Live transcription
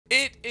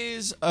It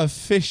is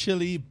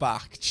officially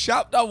back.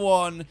 Chapter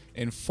 1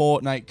 in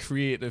Fortnite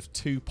Creative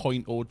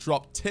 2.0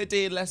 dropped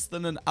today, less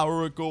than an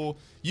hour ago.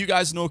 You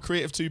guys know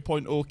Creative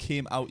 2.0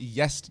 came out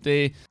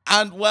yesterday.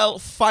 And, well,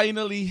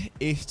 finally,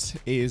 it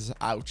is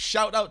out.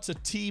 Shout out to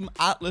Team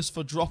Atlas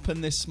for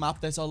dropping this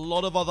map. There's a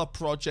lot of other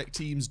project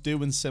teams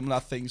doing similar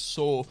things.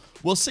 So,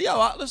 we'll see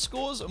how Atlas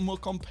goes and we'll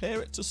compare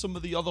it to some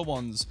of the other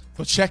ones.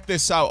 But check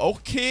this out.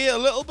 Okay, a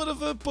little bit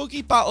of a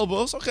buggy battle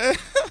bus. Okay.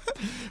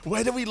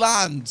 Where do we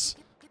land?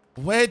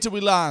 Where do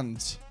we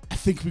land? I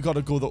think we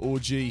gotta go the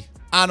OG.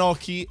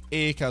 Anarchy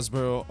Acres,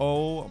 bro.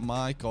 Oh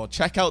my god.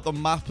 Check out the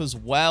map as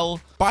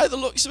well. By the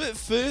looks of it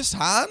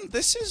firsthand,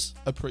 this is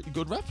a pretty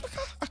good replica.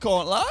 I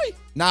can't lie.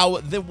 Now,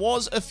 there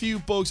was a few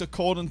bugs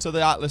according to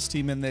the Atlas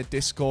team in their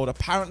Discord.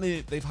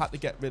 Apparently, they've had to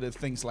get rid of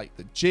things like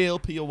the jail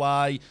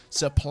POI.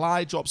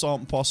 Supply drops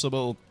aren't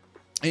possible.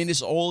 And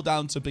it's all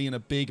down to being a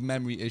big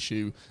memory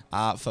issue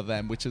for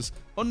them, which is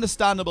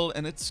understandable,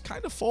 and it's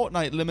kind of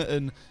Fortnite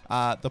limiting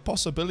the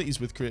possibilities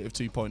with Creative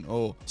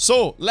 2.0.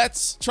 So,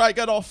 let's try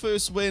get our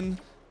first win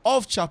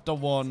of Chapter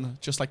 1,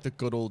 just like the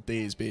good old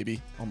days,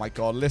 baby. Oh my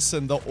god,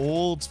 listen, the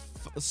old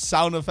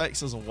sound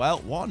effects as well.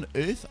 What on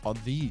earth are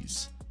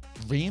these?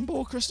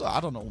 Rainbow crystal? I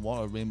don't know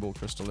what a rainbow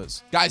crystal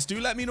is. Guys,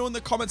 do let me know in the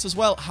comments as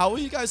well. How are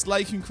you guys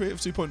liking Creative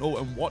 2.0,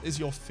 and what is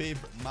your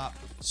favorite map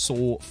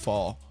so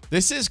far?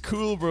 This is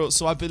cool, bro.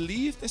 So I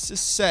believe this is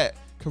set,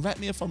 correct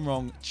me if I'm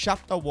wrong,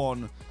 Chapter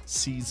 1,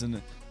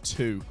 Season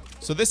 2.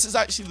 So this is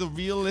actually the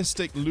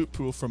realistic loot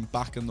pool from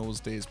back in those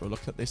days, bro.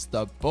 Look at this,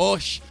 the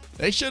bush.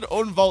 They should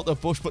unvault the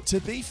bush, but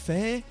to be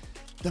fair,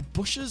 the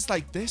bushes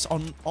like this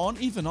aren't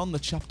even on the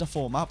Chapter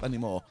 4 map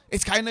anymore.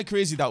 It's kind of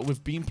crazy that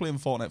we've been playing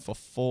Fortnite for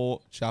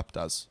 4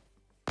 chapters.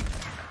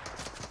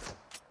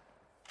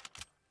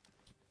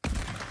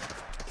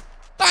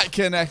 That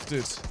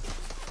connected.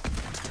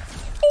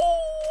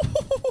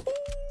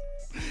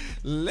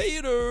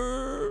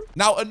 Later.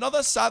 Now,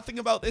 another sad thing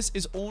about this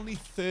is only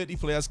 30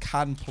 players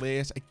can play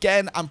it.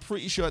 Again, I'm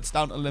pretty sure it's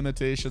down to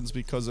limitations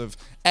because of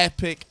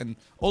Epic, and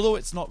although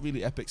it's not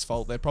really Epic's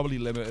fault, they probably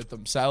limited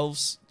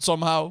themselves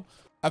somehow.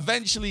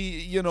 Eventually,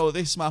 you know,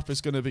 this map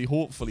is going to be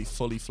hopefully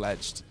fully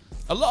fledged.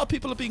 A lot of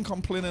people have been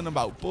complaining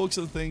about bugs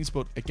and things,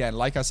 but again,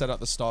 like I said at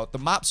the start, the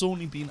map's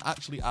only been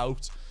actually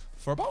out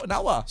for about an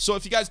hour. So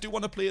if you guys do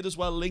want to play it as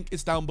well, link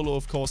is down below,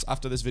 of course,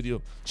 after this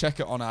video.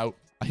 Check it on out.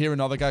 I hear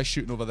another guy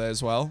shooting over there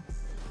as well.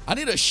 I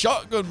need a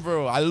shotgun,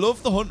 bro. I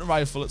love the hunting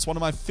rifle. It's one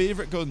of my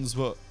favorite guns,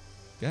 but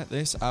get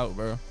this out,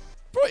 bro.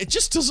 Bro, it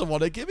just doesn't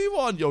want to give me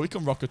one. Yo, we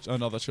can rock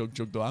another chug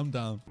though. I'm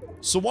down.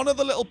 So one of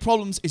the little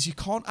problems is you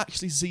can't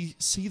actually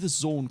see the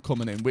zone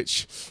coming in,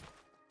 which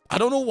I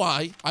don't know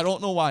why. I don't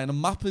know why. And the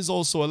map is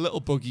also a little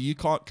buggy. You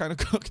can't kind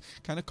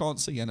of can't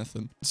see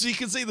anything. So you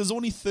can see there's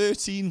only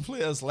 13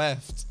 players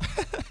left.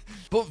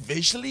 But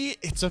visually,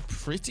 it's a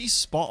pretty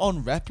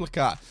spot-on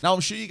replica. Now, I'm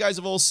sure you guys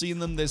have all seen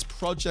them. There's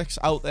projects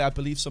out there. I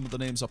believe some of the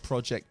names are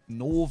Project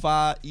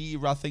Nova,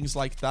 Era, things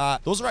like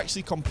that. Those are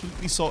actually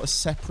completely sort of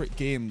separate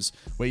games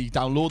where you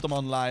download them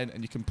online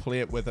and you can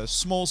play it with a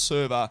small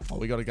server. Oh,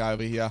 we got a guy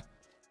over here.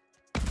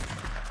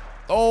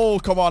 Oh,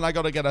 come on. I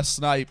got to get a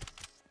snipe.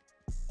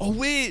 Oh,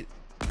 wait.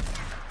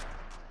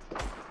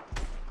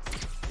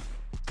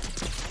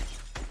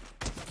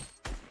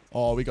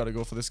 Oh, we got to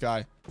go for this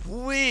guy.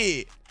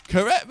 Wait.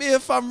 Correct me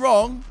if I'm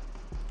wrong.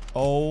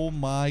 Oh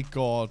my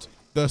god.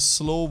 The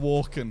slow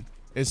walking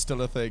is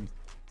still a thing.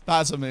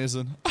 That's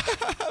amazing.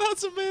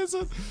 That's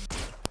amazing.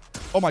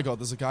 Oh my god,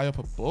 there's a guy up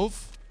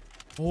above.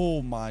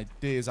 Oh my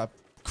days. I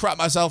crap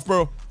myself,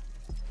 bro.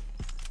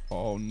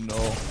 Oh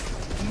no.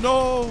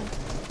 No.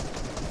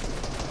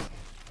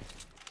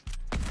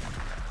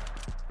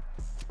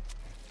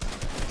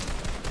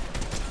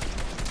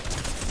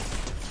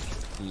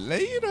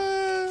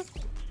 Later.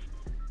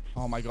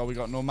 Oh my god, we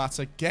got no mats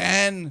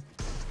again.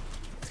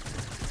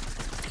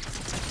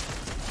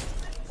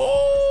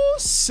 Oh,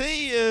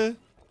 see ya.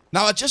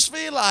 Now, I just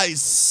realized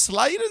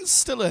sliding's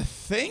still a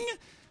thing.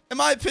 In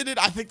my opinion,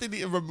 I think they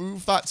need to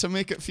remove that to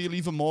make it feel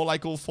even more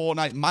like old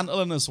Fortnite.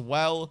 Mantling as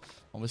well.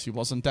 Obviously,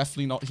 wasn't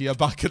definitely not here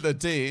back in the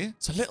day.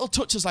 So little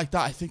touches like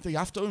that, I think they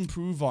have to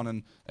improve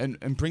on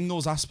and bring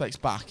those aspects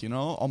back, you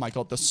know? Oh my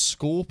god, the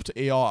scoped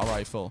AR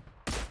rifle.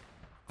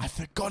 I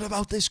forgot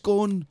about this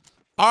gun.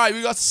 All right,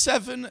 we got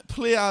 7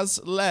 players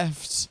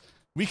left.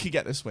 We could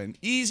get this win.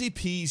 Easy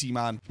peasy,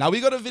 man. Now, we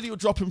got a video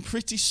dropping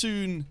pretty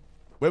soon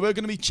where we're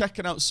going to be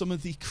checking out some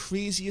of the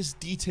craziest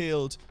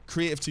detailed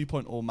Creative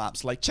 2.0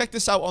 maps. Like, check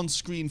this out on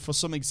screen for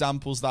some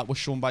examples that were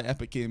shown by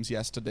Epic Games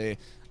yesterday.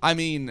 I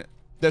mean,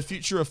 the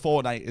future of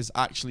Fortnite is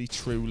actually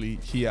truly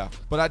here.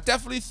 But I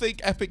definitely think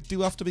Epic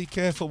do have to be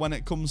careful when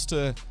it comes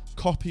to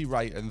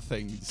copyright and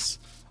things.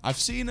 I've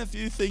seen a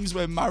few things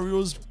where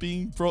Mario's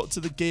being brought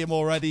to the game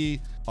already.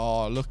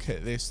 Oh, look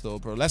at this, though,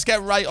 bro. Let's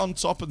get right on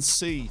top and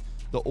see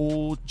the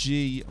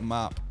OG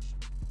map.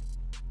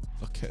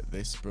 Look at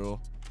this,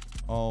 bro.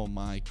 Oh,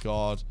 my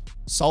God.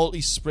 Salty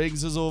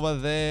Springs is over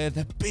there.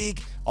 The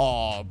big...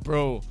 Oh,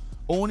 bro.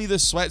 Only the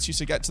sweats used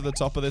to get to the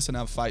top of this and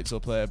have fights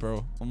up there,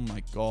 bro. Oh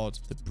my god.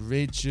 The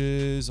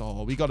bridges.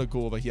 Oh, we gotta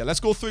go over here. Let's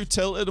go through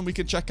Tilted and we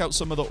can check out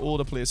some of the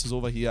older places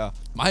over here.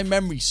 My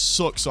memory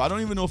sucks, so I don't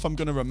even know if I'm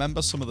gonna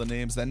remember some of the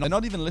names. They're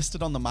not even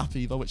listed on the map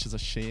either, which is a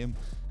shame.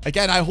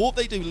 Again, I hope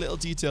they do little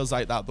details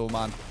like that though,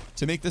 man,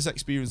 to make this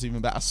experience even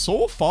better.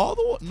 So far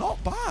though,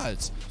 not bad.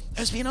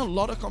 There's been a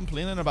lot of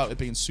complaining about it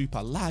being super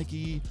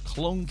laggy,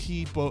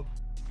 clunky, but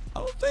I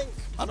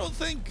don't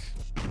think.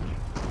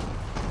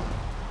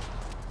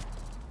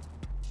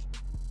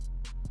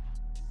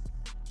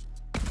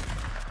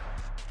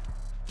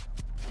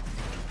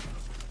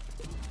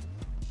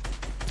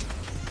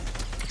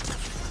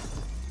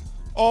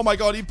 Oh my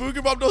god, he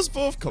boogie bombed us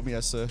both. Come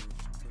here, sir.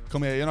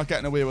 Come here, you're not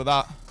getting away with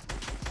that.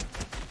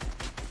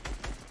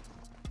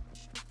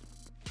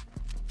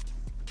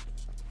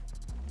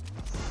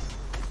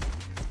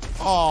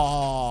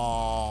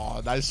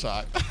 Oh, nice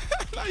try.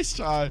 Nice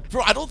try.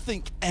 Bro, I don't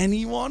think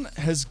anyone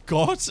has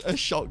got a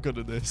shotgun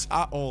in this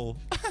at all.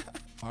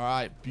 All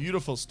right,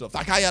 beautiful stuff.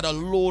 That guy had a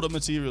load of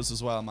materials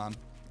as well, man.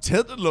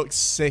 Tilted looks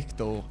sick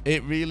though.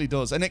 It really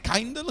does. And it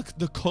kind of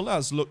the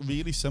colors look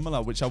really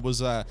similar, which I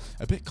was a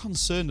bit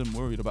concerned and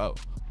worried about.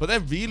 But they're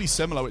really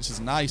similar, which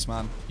is nice,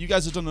 man. You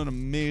guys have done an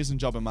amazing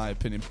job in my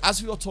opinion.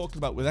 As we were talking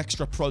about with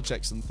extra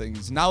projects and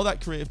things, now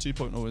that Creative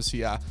 2.0 is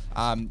here,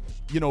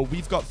 you know,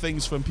 we've got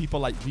things from people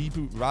like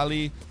Reboot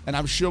Rally, and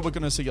I'm sure we're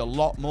going to see a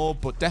lot more,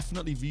 but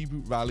definitely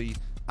Reboot Rally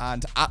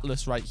and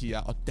Atlas right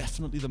here are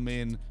definitely the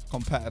main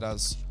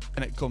competitors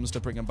when it comes to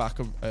bringing back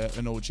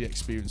an OG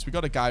experience. We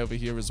got a guy over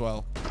here as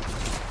well.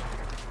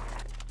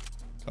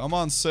 Come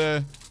on,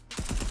 sir.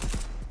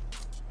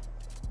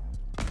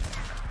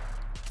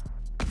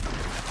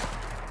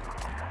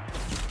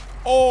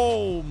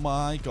 Oh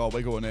my god,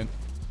 we're going in.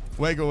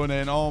 We're going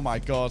in. Oh my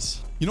god.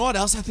 You know what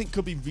else I think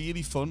could be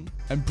really fun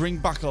and bring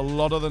back a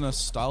lot of the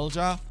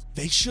nostalgia?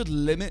 They should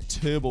limit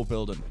turbo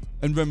building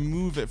and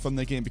remove it from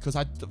the game, because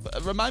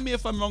remind me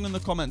if I'm wrong in the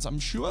comments. I'm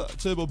sure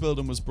turbo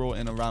building was brought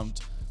in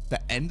around the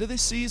end of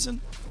this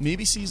season,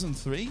 maybe season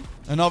 3.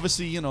 And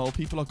obviously, you know,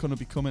 people are going to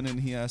be coming in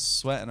here,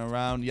 sweating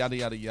around, yada,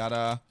 yada,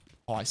 yada.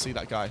 Oh, I see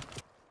that guy.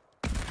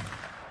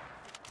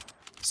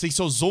 See,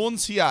 so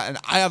zone's here, and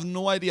I have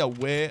no idea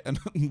where and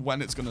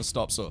when it's going to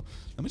stop. So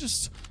let me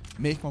just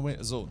make my way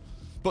to zone.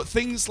 But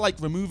things like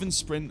removing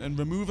sprint and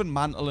removing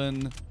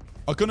mantling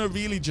are going to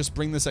really just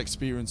bring this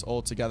experience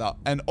all together.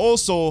 And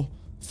also,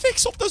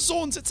 fix up the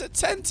zones. It's a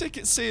 10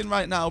 ticket saying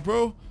right now,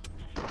 bro.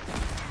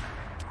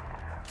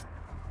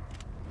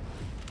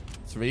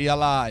 3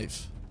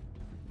 alive.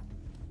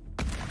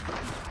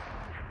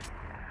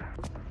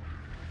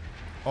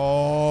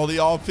 Oh, the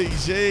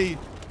RPG.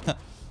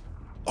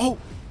 Oh,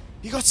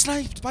 he got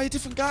sniped by a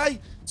different guy.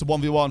 It's a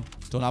 1v1.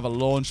 Don't have a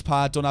launch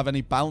pad. Don't have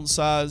any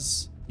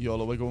bouncers.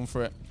 YOLO, we're going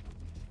for it.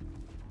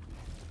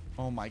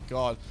 Oh my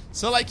god.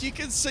 So, like, you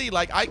can see,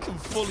 like, I can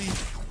fully...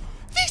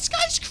 This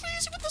guy's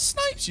crazy with the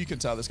snipes. You can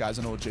tell this guy's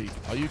an OG.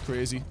 Are you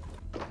crazy?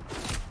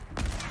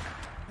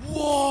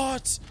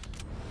 What?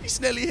 He's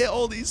nearly hit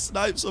all these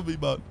snipes on me,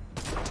 man.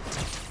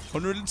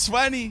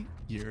 120.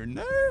 You're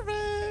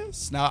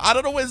nervous. Now, I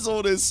don't know where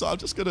zone is, so I'm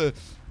just going to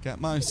get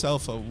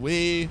myself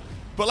away.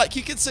 But, like,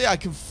 you can see, I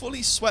can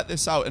fully sweat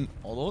this out. And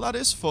although that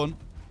is fun,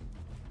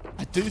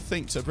 I do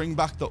think to bring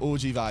back the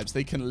OG vibes,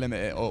 they can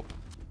limit it up.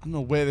 I don't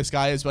know where this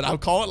guy is, but I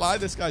can't lie.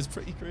 This guy's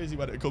pretty crazy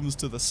when it comes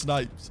to the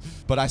snipes.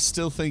 But I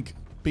still think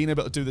being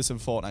able to do this in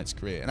Fortnite's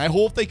great. And I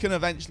hope they can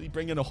eventually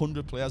bring in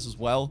 100 players as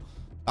well.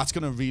 That's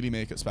going to really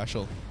make it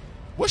special.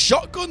 Were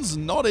shotguns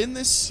not in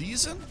this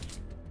season?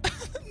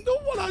 No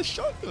one has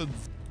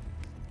shotguns.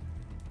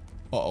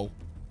 Uh-oh.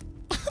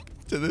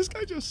 Did this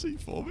guy just see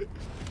for me?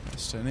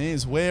 Question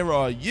is, where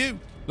are you?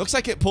 Looks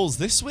like it pulls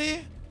this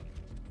way.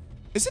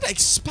 Is it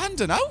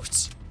expanding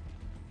out?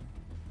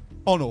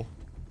 Oh, no.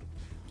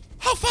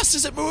 How fast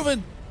is it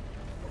moving?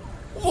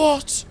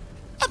 What?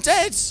 I'm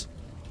dead.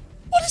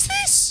 What is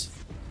this?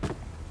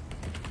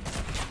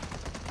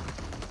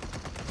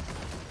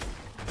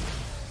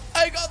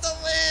 I got the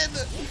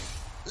win.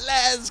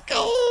 Let's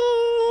go.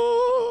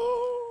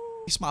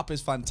 This map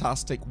is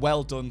fantastic.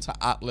 Well done to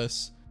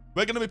Atlas.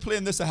 We're going to be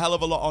playing this a hell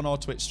of a lot on our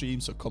Twitch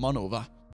stream, so come on over.